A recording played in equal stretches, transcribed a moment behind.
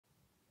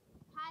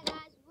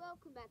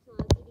welcome back to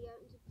another video.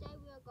 And today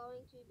we are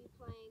going to be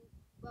playing,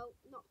 well,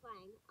 not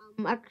playing,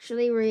 I'm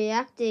actually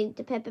reacting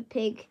to Peppa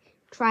Pig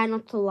Try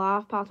Not to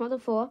Laugh, part number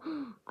 4.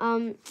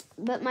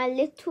 But my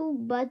little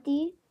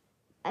buddy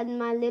and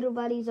my little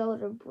buddy's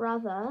older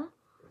brother,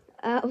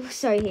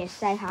 sorry, here,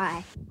 say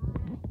hi.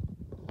 We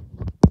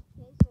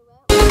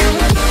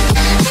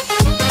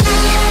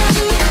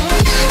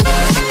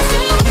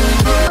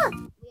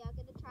are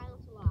going to try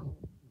not to laugh.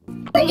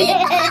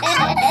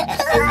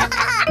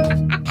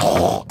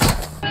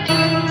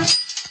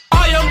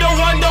 I am the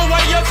one, the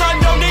way your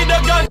son don't need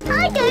a gun.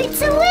 I'm going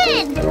to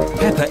win!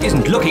 Peppa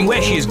isn't looking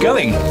where she is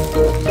going.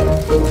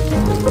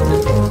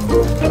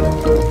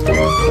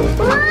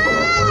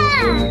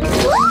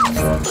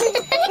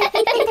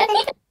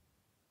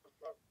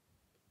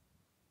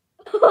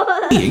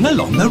 Being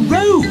along the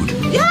road.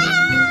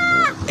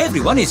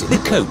 Everyone is in the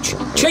coach,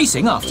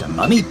 chasing after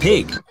Mummy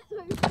Pig.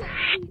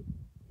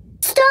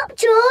 Stop,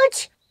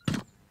 George!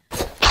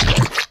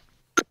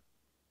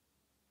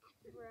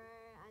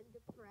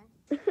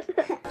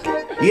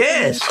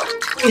 Yes,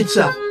 it's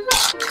a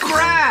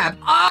crab.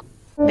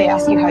 They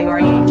ask you how you are,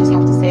 you just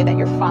have to say that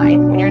you're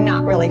fine when you're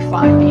not really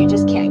fine, but you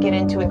just can't get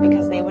into it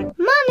because they would...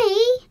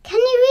 Mummy, can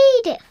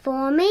you read it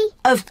for me?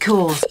 Of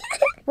course.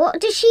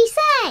 What does she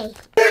say?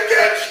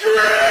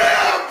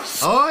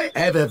 I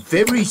have a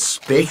very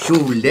special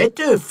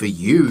letter for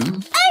you.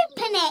 Open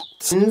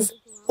it!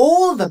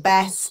 All the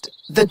best,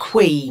 the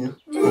Queen.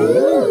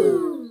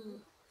 Ooh.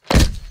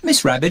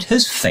 Miss Rabbit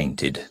has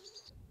fainted.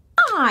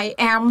 I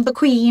am the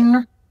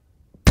Queen.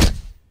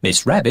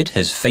 Miss Rabbit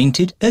has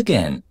fainted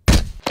again.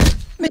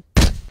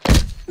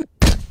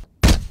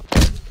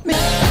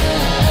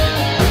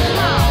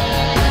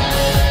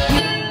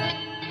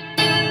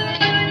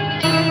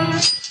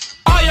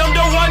 I am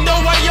the one, the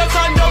way your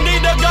son don't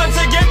need a gun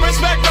to get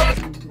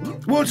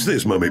respect. What's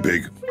this, Mummy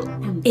Pig?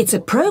 It's a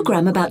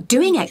programme about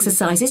doing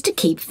exercises to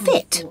keep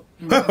fit.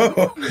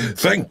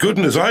 Thank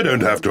goodness I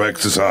don't have to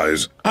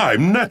exercise.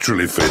 I'm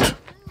naturally fit.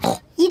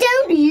 You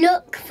don't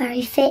look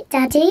very fit,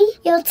 Daddy.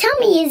 Your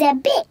tummy is a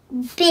bit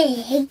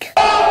big.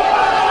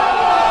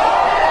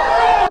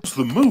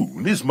 The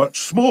moon is much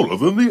smaller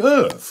than the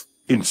Earth.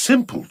 In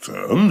simple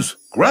terms,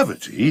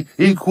 gravity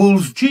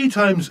equals g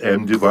times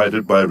m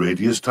divided by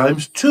radius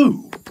times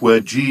 2,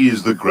 where g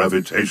is the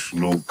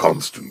gravitational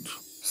constant.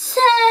 So,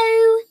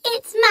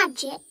 it's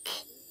magic.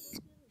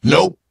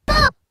 Nope.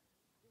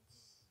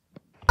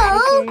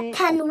 Oh,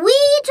 can we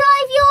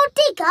drive your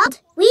digger?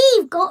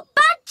 We've got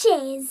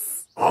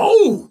badges.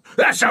 Oh,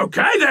 that's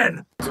okay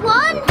then.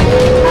 One.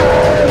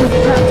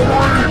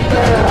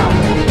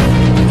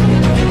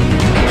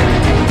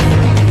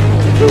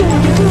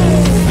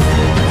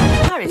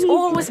 Harry's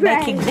always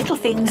making little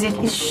things in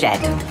his shed.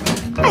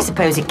 I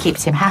suppose it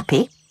keeps him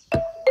happy.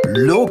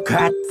 Look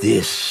at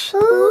this.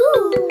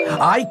 Ooh.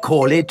 I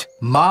call it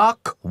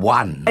Mark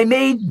 1. I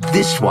made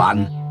this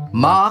one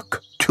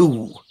Mark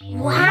 2.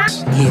 Wow.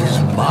 Here's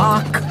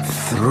Mark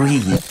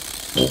 3.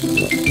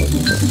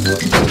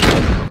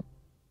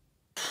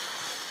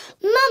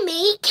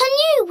 Mummy, can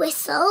you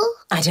whistle?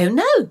 I don't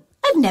know.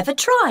 I've never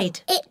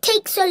tried. It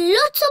takes a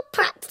lot of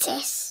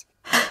practice.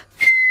 I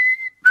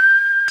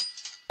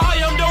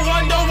am the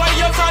one, the way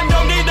your son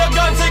don't need a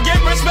gun to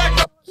get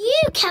respect.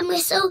 You can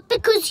whistle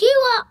because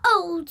you are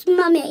old,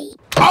 Mummy.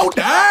 Out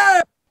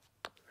there!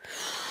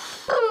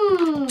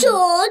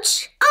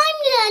 George, I'm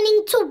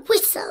learning to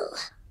whistle.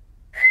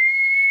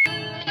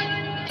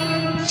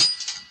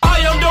 I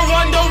am the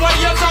one, the way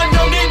your son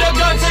don't need a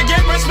gun to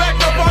get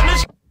respect upon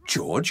this.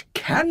 George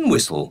can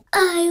whistle.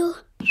 Oh.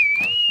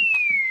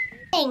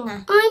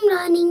 I'm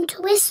learning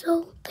to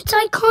whistle, but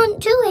I can't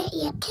do it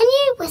yet. Can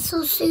you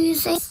whistle,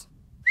 Susie?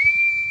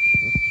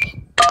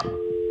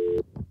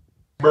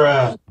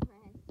 Bruh.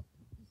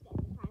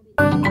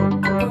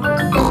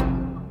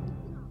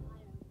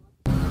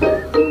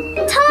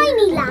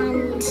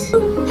 Tinyland.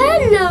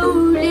 Hello,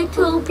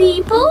 little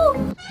people.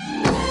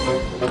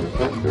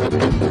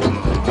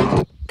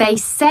 They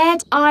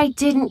said I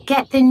didn't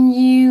get the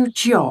new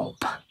job.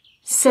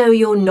 So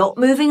you're not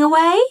moving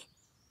away?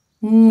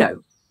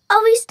 No.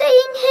 Are we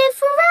staying here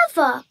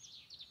forever?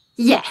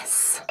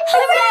 Yes.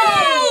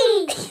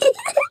 Hooray!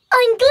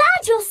 I'm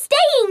glad you're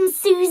staying,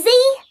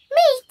 Susie.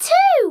 Me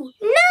too.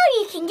 Now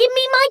you can give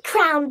me my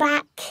crown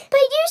back. But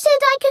you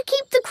said I could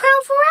keep the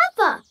crown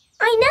forever.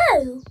 I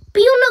know,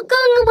 but you're not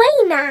going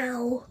away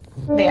now.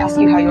 They ask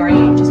you how you are,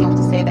 you just have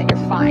to say that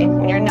you're fine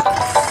when you're not. No,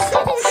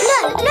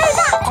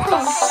 that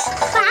way.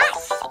 Back,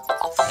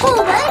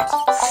 forward,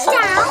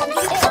 down.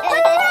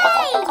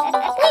 Hooray!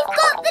 We've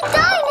got the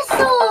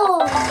dinosaur.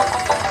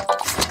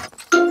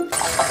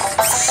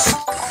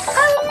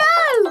 Oh no,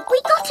 we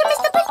got him as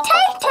the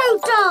potato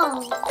doll.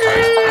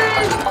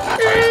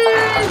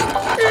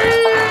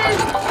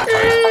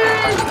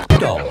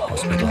 Doll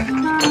hospital.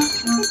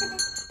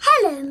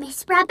 Hello,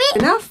 Miss Rabbit.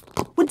 Enough?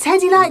 Would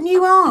Teddy like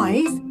new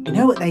eyes? You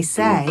know what they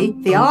say,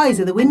 the eyes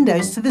are the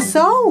windows to the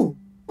soul.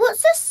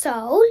 What's a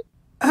soul?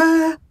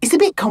 It's a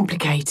bit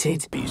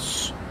complicated.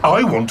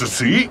 I want to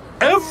see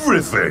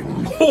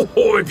everything.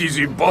 Oh, it is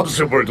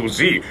impossible to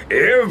see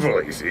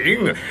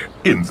everything.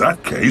 In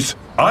that case,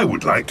 I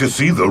would like to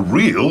see the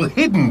real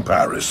hidden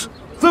Paris.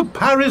 The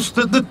Paris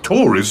that the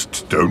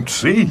tourists don't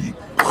see.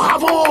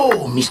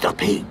 Bravo, Mr.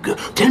 Pig.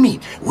 Tell me,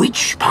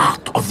 which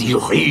part of the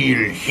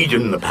real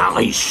hidden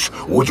Paris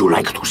would you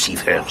like to see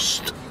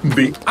first?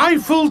 The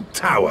Eiffel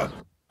Tower.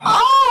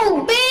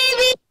 Oh,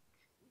 baby!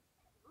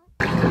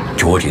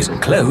 George's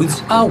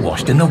clothes are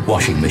washed in the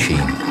washing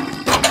machine.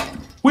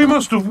 We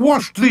must have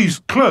washed these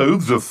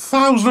clothes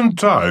 1,000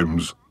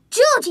 times.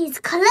 Georgie's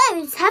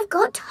clothes have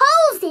got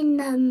holes in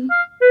them.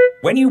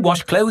 When you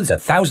wash clothes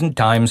 1,000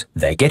 times,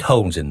 they get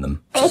holes in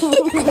them. I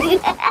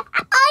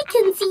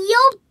can see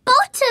your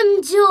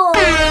bottom, George.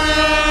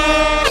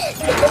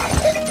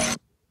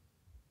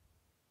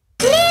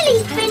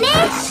 Nearly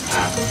finished.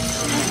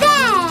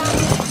 There.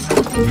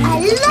 A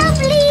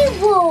lovely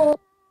wall.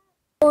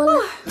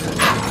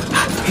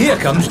 Here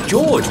comes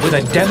George with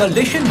a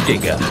demolition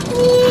digger.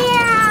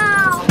 Meow.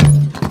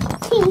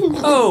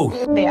 Oh!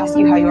 They ask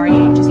you how you are,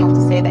 you just have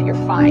to say that you're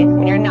fine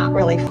when you're not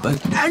really fine.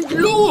 And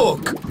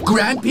look!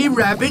 Grampy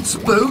Rabbit's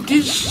boat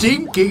is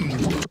sinking.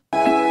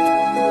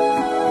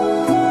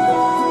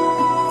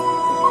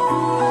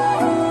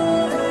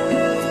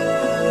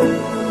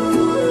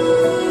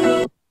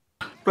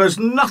 There's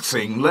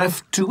nothing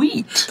left to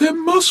eat. There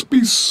must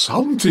be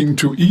something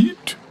to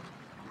eat.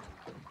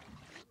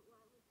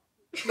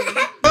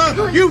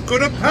 You've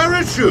got a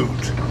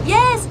parachute.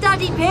 Yes,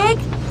 Daddy Pig.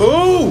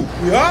 Oh,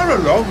 we are a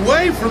long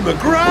way from the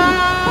ground.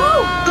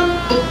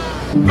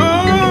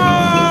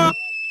 Ah!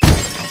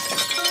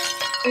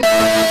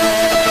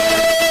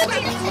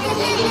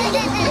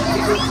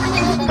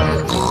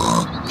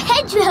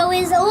 Pedro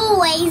is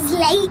always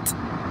late.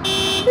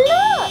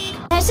 Look,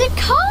 there's a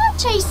car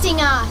chasing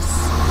us.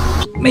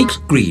 Makes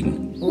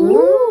green.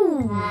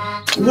 Ooh.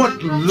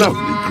 What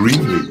lovely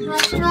green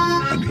leaves.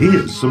 And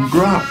here's some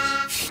grass.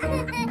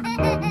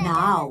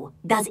 Now,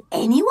 does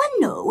anyone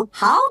know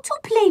how to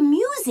play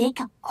music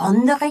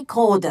on the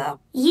recorder?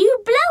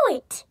 You blow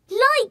it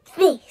like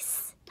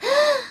this.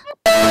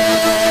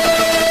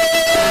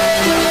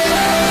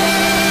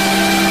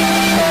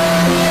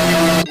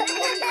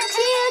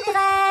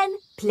 Children,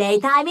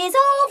 playtime is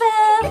over.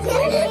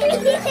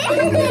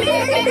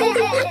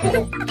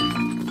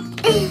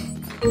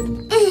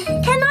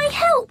 Can I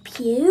help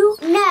you?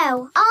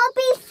 No, I'll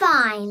be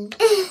fine.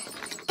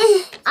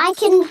 I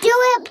can do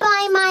it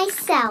by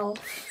myself.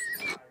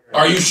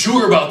 Are you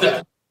sure about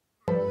that?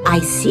 I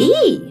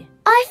see.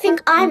 I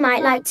think I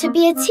might like to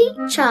be a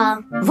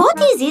teacher. What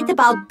is it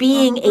about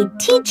being a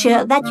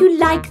teacher that you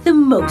like the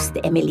most,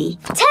 Emily?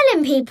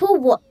 Telling people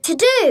what to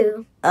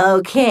do.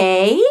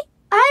 Okay.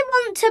 I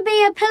want to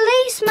be a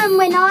policeman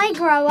when I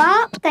grow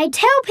up. They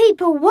tell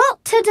people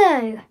what to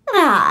do.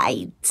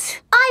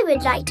 Right. I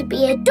would like to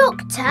be a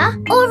doctor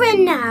or a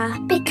nurse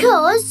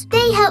because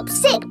they help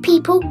sick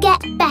people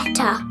get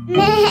better.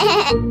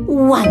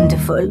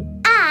 Wonderful.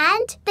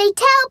 And they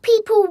tell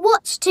people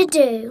what to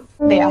do.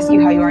 They ask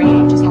you how you are,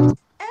 you just have to...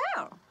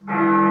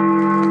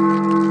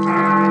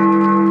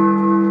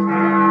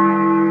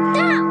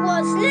 That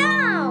was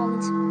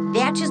loud.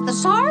 That is the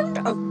sound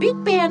of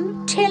Big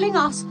Ben telling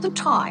us the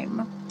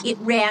time. It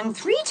rang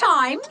 3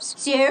 times,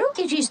 so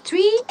it is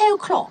 3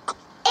 o'clock.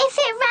 If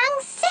it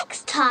rang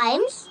 6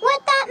 times,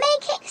 would that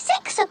make it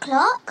 6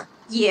 o'clock?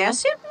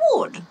 Yes, it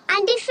would.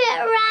 And if it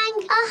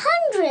rang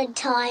 100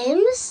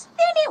 times?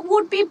 Then it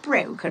would be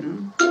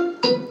broken.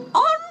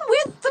 On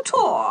with the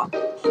tour.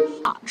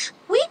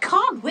 We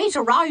can't wait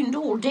around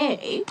all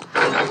day.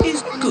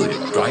 He's good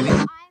at driving.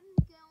 I'm going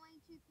to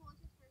pause this for a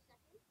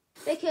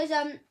second. Because,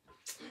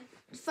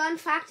 fun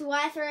fact,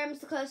 why 3 a.m. is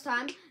the close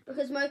time?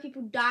 Because most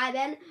people die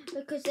then.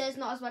 Because there's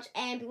not as much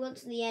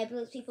ambulance, and the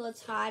ambulance people are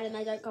tired and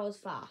they don't go as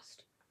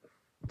fast.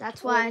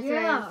 That's why 3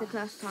 a.m. is the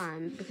close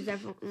time. Because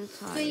everyone's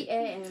tired. 3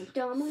 a.m.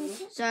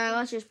 So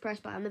let's just press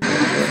button.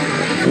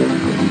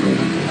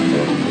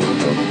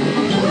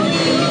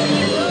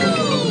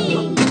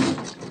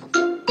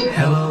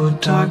 Hello,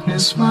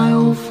 darkness, my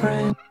old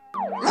friend.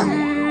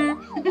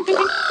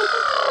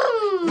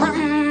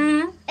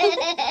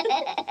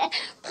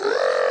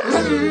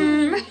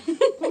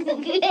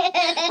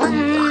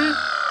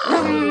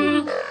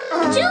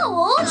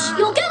 George,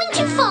 you're going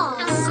too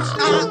fast.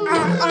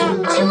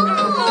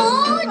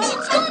 George,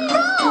 it's gone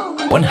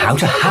wrong. Learn how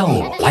to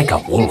howl like a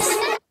wolf.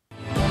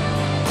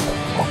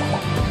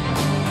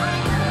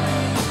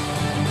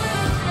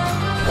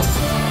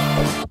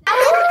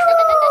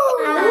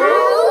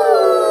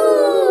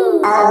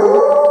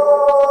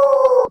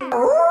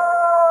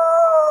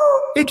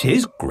 It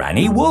is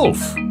Granny Wolf.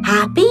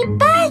 Happy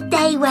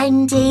birthday,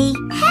 Wendy.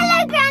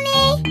 Hello,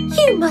 Granny.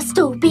 You must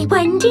all be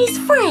Wendy's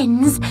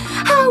friends.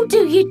 How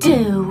do you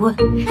do?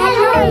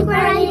 Hello,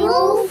 Granny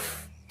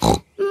Wolf.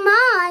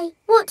 My,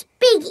 what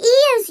big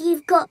ears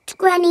you've got,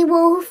 Granny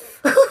Wolf.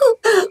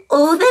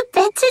 All the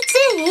better to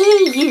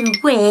hear you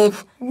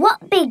with.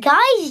 What big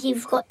eyes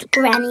you've got,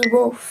 Granny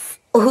Wolf.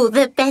 All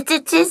the better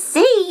to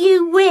see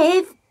you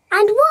with.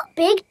 And what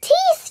big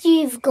teeth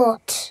you've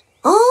got.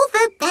 All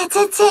the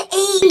better to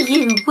eat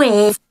you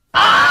with.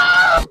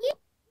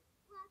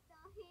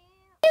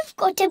 You've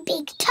got a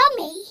big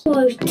tummy.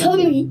 My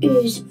tummy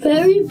is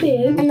very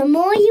big. And the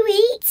more you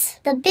eat,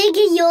 the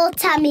bigger your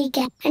tummy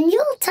gets. And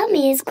your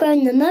tummy has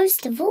grown the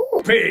most of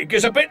all. Pig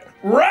is a bit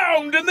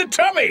round in the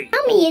tummy.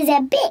 Tummy is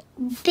a bit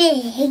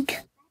big.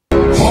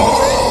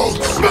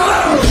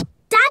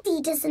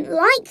 Daddy doesn't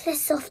like the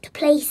soft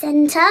play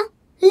centre.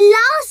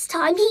 Last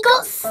time he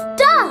got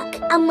stuck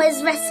and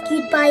was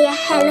rescued by a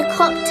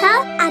helicopter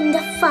and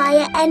a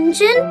fire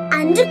engine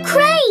and a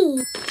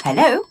crane.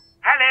 Hello?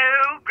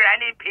 Hello,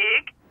 Granny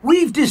Pig.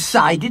 We've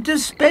decided to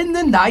spend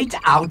the night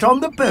out on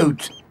the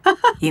boat.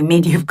 You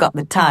mean you've got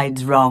the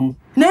tides wrong?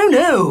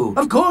 No,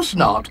 of course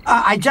not.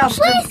 I just...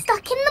 We're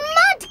stuck in the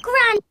mud,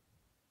 Granny.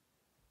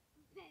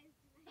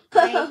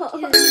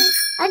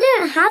 I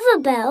don't have a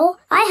bell.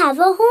 I have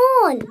a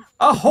horn.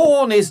 A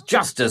horn is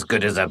just as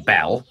good as a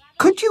bell.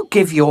 Could you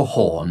give your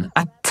horn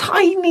a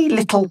tiny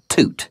little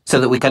toot so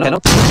that we can...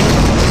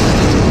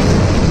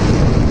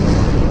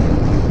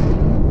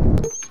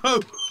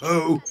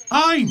 Oh,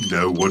 I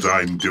know what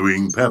I'm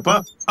doing,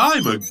 Peppa.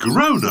 I'm a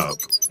grown-up.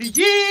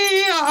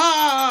 Yeah!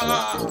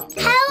 How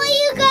are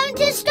you going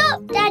to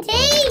stop,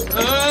 Daddy?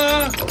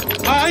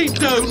 I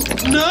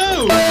don't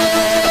know.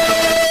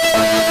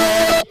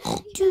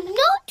 Do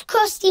not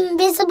cross the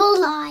invisible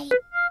line.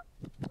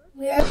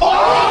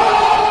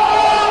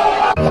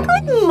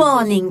 Good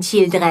morning,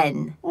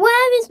 children.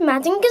 Where is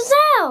Madame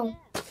Gazelle?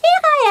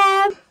 Here I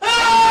am.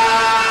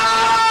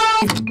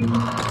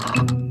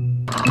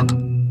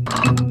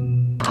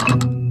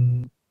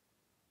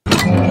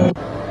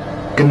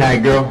 Good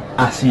night, girl.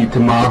 I'll see you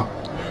tomorrow.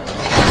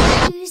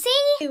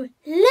 Susie,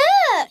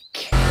 look!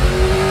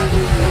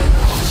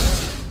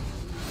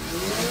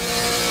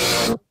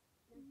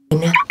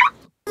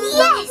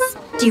 Yes!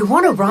 Do you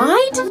want to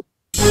ride?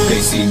 They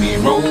see me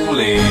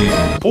rolling.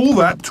 All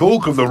that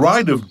talk of the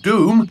Ride of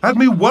Doom had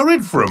me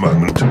worried for a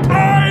moment.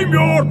 I'm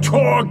your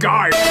tour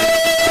guide.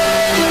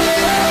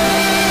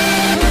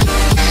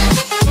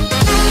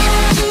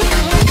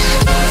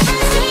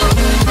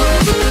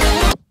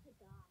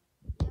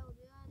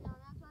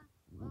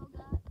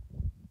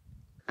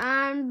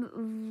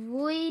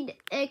 Void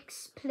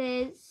X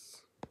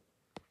Plus.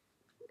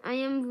 I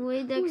am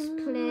Void X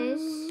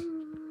Plus.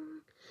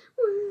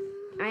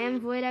 I am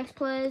Void X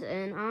Plus,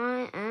 and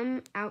I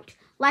am out.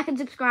 Like and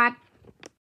subscribe.